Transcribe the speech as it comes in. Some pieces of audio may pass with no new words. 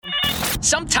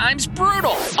sometimes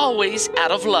brutal, always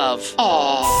out of love.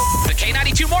 Aww. The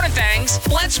K92 Morning Thangs,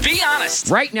 let's be honest.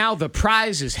 Right now, the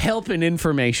prize is help and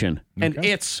information, and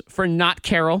it's for Not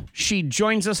Carol. She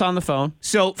joins us on the phone.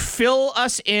 So fill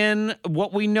us in.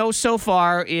 What we know so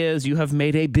far is you have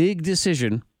made a big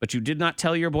decision, but you did not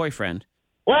tell your boyfriend.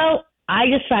 Well, I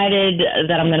decided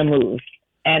that I'm going to move,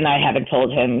 and I haven't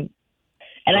told him.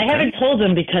 And I haven't told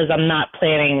him because I'm not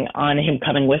planning on him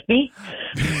coming with me.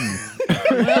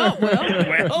 Well,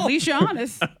 at least you're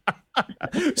honest.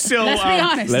 So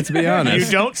Let's be honest.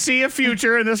 You don't see a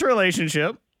future in this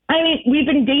relationship. I mean, we've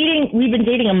been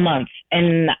dating a month,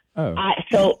 and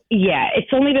it's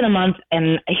only been a month,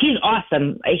 and he's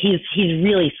awesome. He's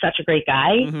really such a great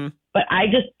guy, but I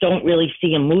just don't really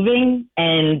see him moving,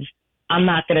 and I'm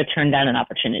not going to turn down an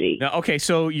opportunity. Now, okay,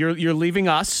 so you're leaving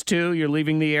us too. You're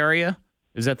leaving the area.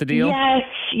 Is that the deal?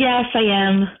 Yes, I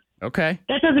am. Okay.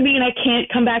 That doesn't mean I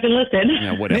can't come back and listen.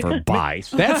 Yeah, whatever. Bye.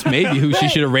 That's maybe who she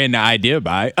should have ran the idea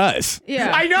by, us.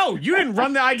 Yeah. I know. You didn't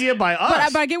run the idea by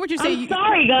us. But I get what you're saying. I'm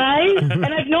sorry, guys. And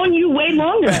I've known you way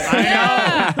longer. I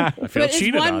know. I feel But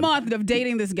cheated it's on. 1 month of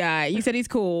dating this guy. You said he's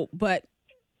cool, but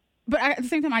at the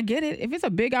same time, I get it. If it's a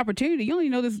big opportunity, you only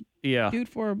know this dude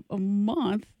for a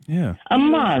month. Yeah. A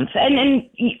month. And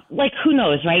like, who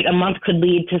knows, right? A month could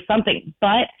lead to something.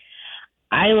 But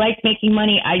I like making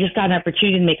money. I just got an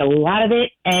opportunity to make a lot of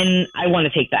it, and I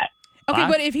want to take that. Okay,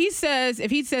 but if he says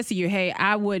to you, "Hey,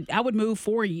 I would move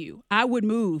for you. I would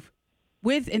move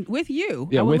with you.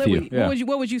 Yeah, I would with live you. Yeah.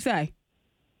 What would you say?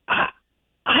 I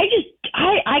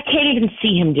can't even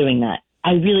see him doing that.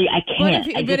 I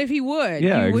can't. But if he would,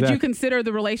 would you consider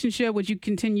the relationship? Would you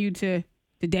continue to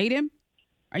date him?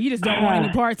 Or you just don't want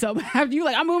any parts of him? You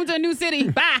like, I'm moving to a new city.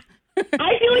 Bye.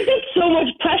 I feel like there's so much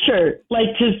pressure, like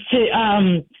to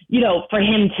for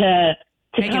him to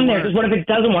come there. Because what if it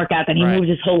doesn't work out? Then he moves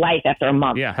his whole life after a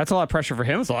month. Yeah, that's a lot of pressure for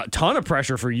him. It's a ton of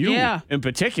pressure for you in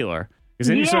particular. Because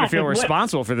then you sort of feel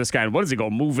responsible for this guy. And what does he go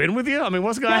move in with you? I mean,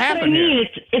 what's going to happen here?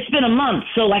 It's been a month.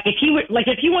 So like if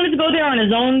he wanted to go there on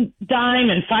his own dime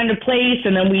and find a place,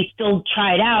 and then we still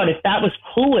try it out, if that was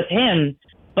cool with him,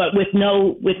 but with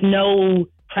no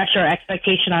pressure or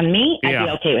expectation on me, I'd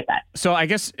be okay with that. So I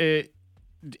guess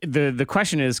the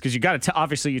question is, because you got to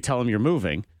obviously you tell him you're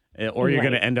moving, or you're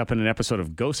going to end up in an episode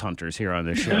of Ghost Hunters here on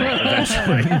this show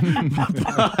eventually.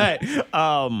 But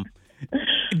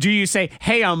do you say,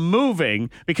 "Hey, I'm moving"?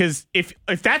 Because if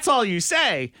that's all you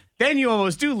say, then you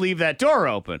almost do leave that door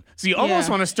open. So you almost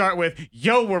want to start with,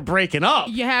 "Yo, we're breaking up."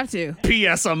 You have to.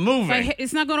 P.S. I'm moving. Like,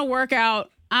 it's not going to work out.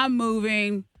 I'm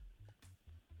moving.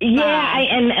 Yeah, I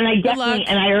definitely,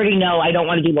 and I already know I don't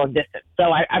want to do long distance. So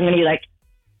I'm going to be like,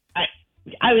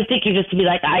 I was thinking just to be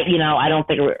like, I don't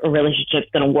think a relationship's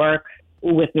going to work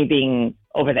with me being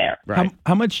over there. Right.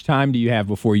 How much time do you have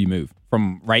before you move?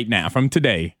 From right now, from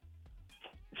today?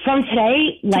 From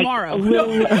today, like tomorrow.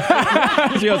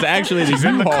 She goes, actually, the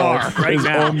U-Haul right is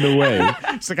now. on the way.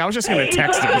 It's like, I was just going to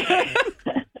text him.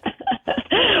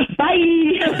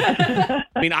 Bye.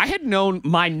 I mean, I had known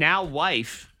my now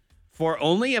wife for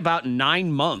only about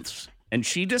 9 months, and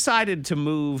she decided to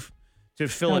move to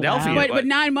Philadelphia. But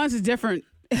 9 months is different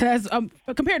as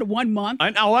compared to 1 month.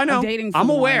 I know. Of dating I'm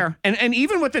someone. aware. And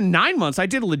even within 9 months, I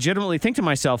did legitimately think to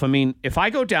myself, I mean, if I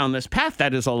go down this path,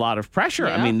 that is a lot of pressure.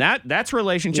 Yeah. I mean, that's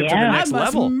relationship to the next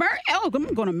level. I'm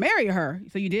going to marry her.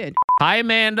 So you did. Hi,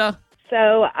 Amanda.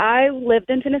 So I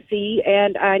lived in Tennessee,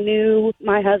 and I knew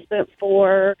my husband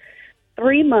for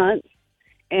 3 months,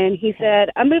 and he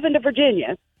said, "I'm moving to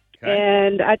Virginia." Okay.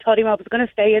 And I told him I was going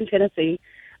to stay in Tennessee,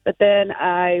 but then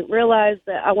I realized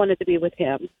that I wanted to be with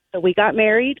him. So we got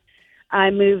married.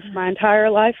 I moved my entire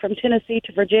life from Tennessee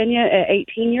to Virginia at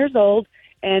 18 years old,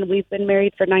 and we've been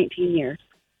married for 19 years.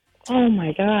 Oh,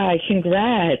 my God.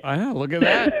 Congrats. I know. Look at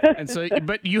that. And so,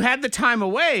 but you had the time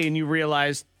away, and you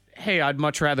realized, hey, I'd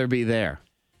much rather be there.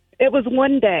 It was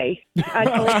one day. I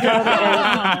told him,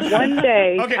 and one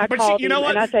day I called him,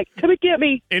 and I said, "Come and get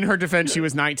me." In her defense, she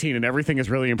was 19, and everything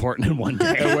is really important in one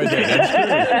day.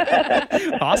 That's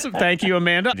true. Awesome. Thank you,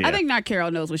 Amanda. I think Not Carol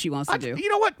knows what she wants to do. You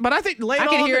know what? But I think I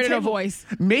can hear it in her voice.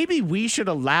 Maybe we should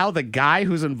allow the guy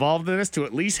who's involved in this to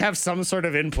at least have some sort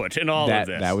of input in all of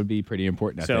this. That would be pretty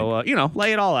important, I think. So,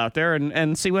 lay it all out there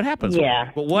and see what happens. Yeah.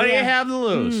 But what do you have to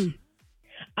lose?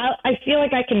 I feel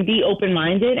like I can be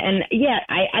open-minded, and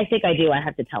I think I do. I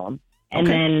have to tell him. And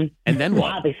then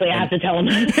what? Obviously, I have to tell him.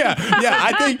 Yeah.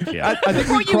 I think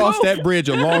we crossed that bridge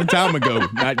a long time ago,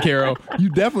 not Carol. You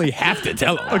definitely have to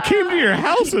tell him. I came to your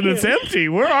house and it's empty.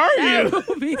 Where are you? That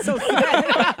would be so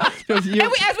sad. As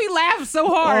we laugh so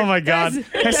hard. Oh my God!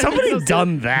 Has somebody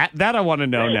done that? That I want to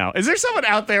know now. Is there someone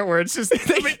out there where it's just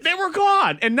they were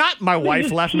gone, and not my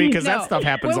wife left me because that stuff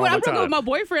happens all the time. When I broke up with my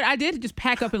boyfriend, I did just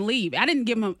pack up and leave. I didn't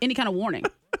give him any kind of warning.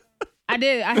 I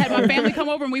did. I had my family come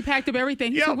over and we packed up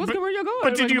everything. He's like, where you going?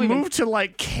 But did you move to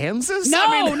like Kansas?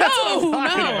 No,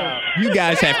 no. You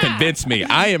guys have convinced me.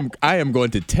 I am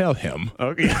going to tell him.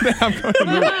 Okay.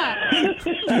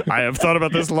 I have thought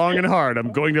about this long and hard.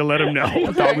 I'm going to let him know.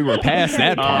 I thought we were past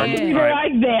that part. You're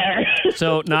right there.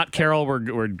 So, not Carol.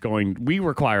 We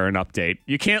require an update.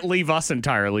 You can't leave us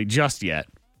entirely just yet.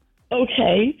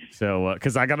 Okay. So,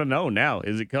 because I got to know now.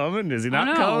 Is he coming? Is he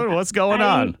not coming? What's going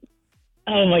on?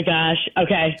 Oh my gosh.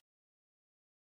 Okay.